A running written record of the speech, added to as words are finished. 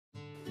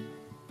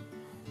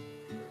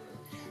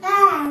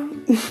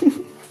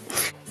Is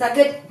that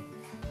good?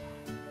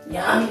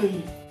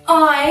 Yum.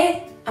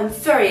 I am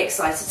very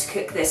excited to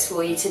cook this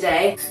for you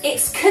today.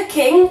 It's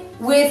cooking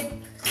with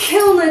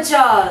Kilner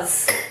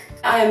jars.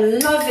 I am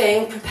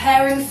loving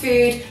preparing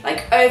food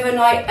like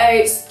overnight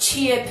oats,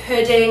 chia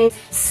pudding,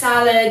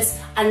 salads,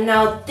 and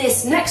now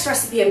this next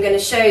recipe I'm going to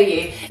show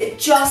you, it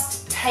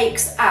just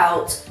takes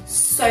out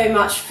so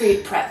much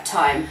food prep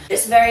time.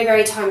 It's very,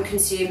 very time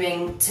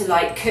consuming to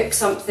like cook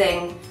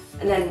something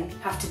and then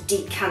have to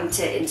decant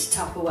it into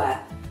Tupperware.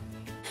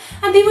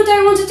 And people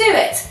don't want to do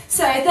it.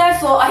 So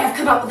therefore I have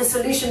come up with a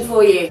solution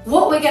for you.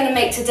 What we're going to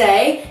make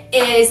today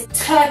is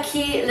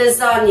turkey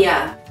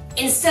lasagna.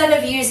 Instead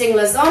of using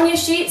lasagna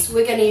sheets,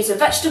 we're going to use a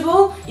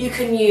vegetable. You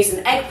can use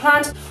an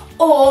eggplant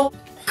or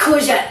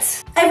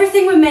courgette.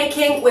 Everything we're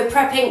making, we're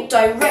prepping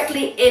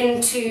directly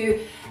into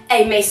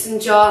a mason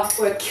jar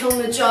or a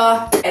Kilner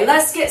jar. Okay,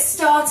 let's get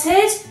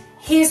started.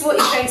 Here's what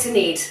you're going to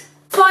need.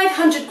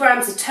 500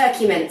 grams of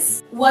turkey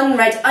mince, 1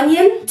 red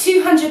onion,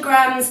 200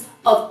 grams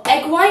of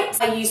egg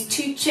white. I use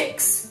 2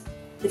 chicks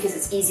because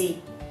it's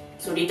easy.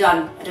 It's already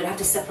done. I don't have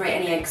to separate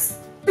any eggs.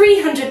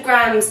 300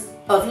 grams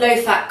of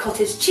low-fat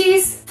cottage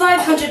cheese,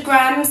 500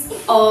 grams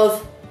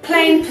of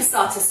plain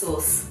passata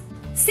sauce,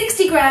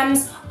 60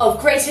 grams of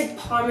grated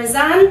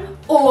parmesan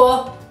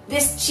or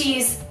this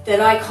cheese that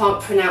I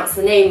can't pronounce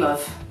the name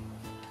of,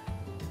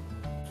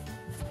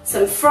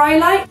 some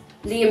fry-light,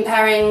 Liam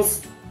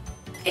Perrings,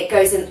 it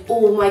goes in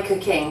all my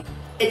cooking,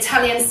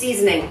 Italian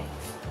seasoning.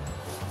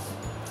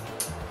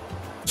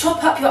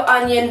 Chop up your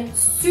onion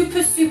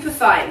super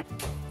fine.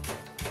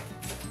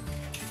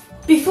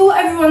 Before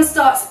everyone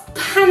starts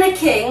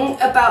panicking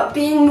about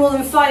being more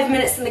than 5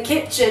 minutes in the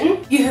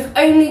kitchen, you have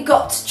only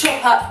got to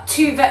chop up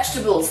 2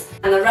 vegetables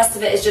and the rest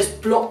of it is just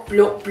blop,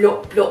 blop,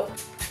 blop, blop.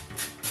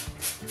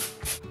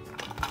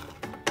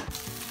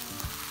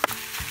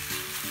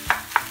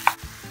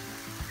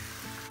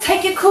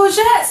 Take your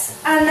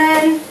courgettes and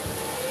then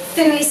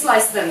thinly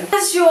slice them.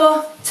 As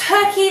your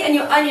turkey and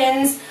your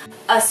onions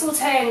are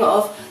sauteing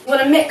off, you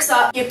want to mix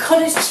up your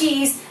cottage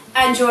cheese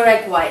and your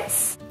egg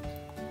whites.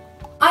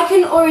 I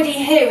can already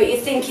hear what you're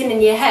thinking in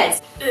your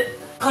head.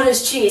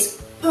 Cottage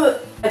cheese.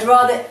 I'd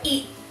rather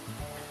eat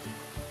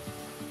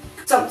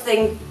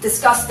something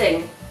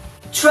disgusting.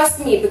 Trust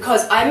me,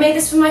 because I made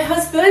this for my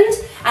husband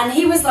and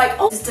he was like,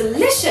 oh, it's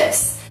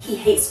delicious. He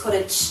hates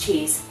cottage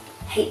cheese.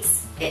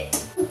 Hates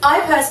it. I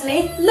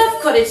personally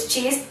love cottage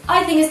cheese.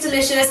 I think it's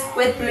delicious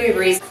with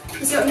blueberries.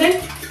 You see what I'm doing?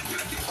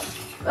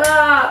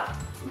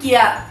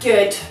 Yeah,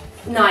 good.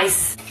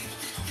 Nice.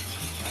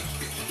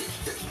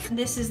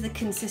 This is the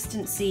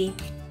consistency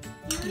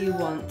you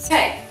want.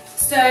 Okay,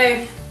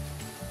 so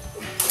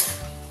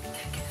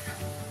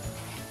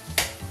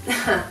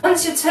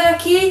once your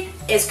turkey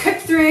is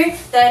cooked through,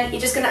 then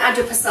you're just going to add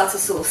your passata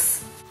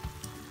sauce.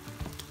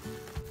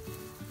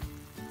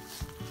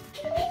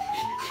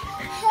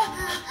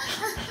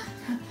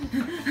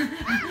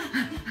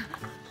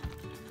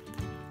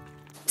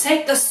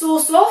 Take the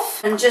sauce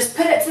off and just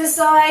put it to the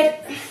side.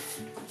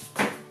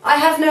 I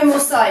have no more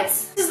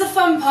sides. This is the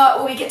fun part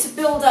where we get to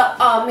build up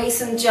our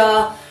mason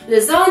jar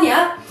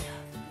lasagna.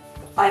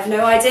 I have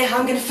no idea how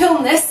I'm going to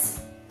film this.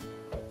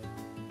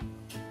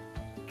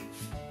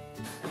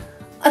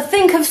 I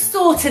think I've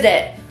sorted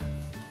it.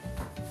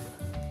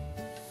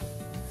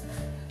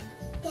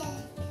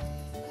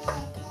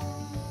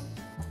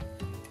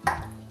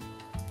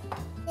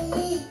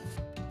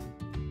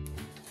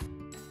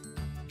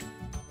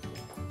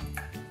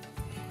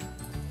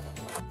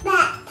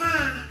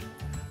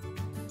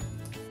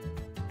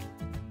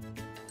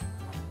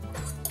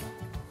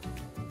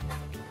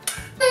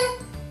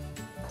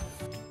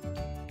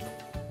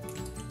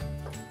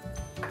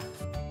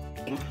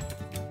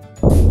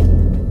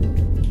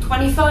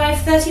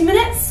 "25, 30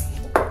 minutes.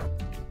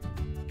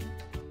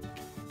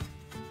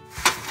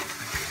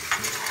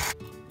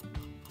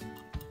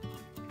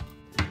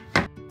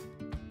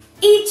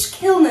 Each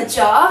Kilner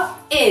jar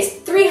is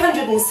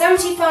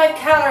 375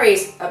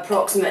 calories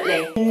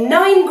approximately,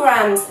 9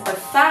 grams of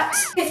fat,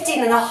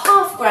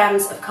 15.5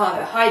 grams of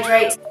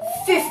carbohydrate,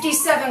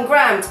 57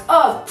 grams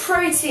of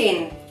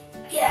protein.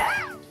 Yeah.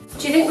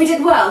 Do you think we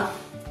did well?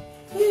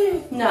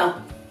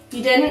 No,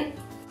 you didn't?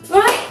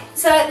 Right,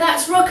 so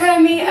that's Rocco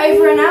me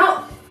over and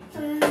out.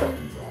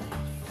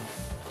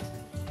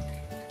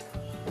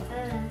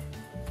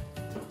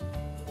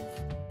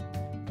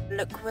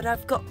 Look what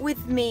I've got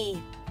with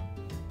me.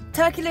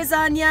 Turkey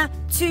lasagna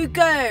to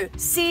go.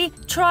 See,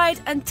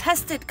 tried and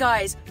tested,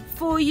 guys,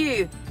 for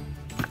you.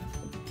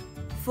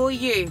 For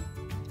you.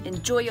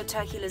 Enjoy your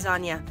turkey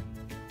lasagna.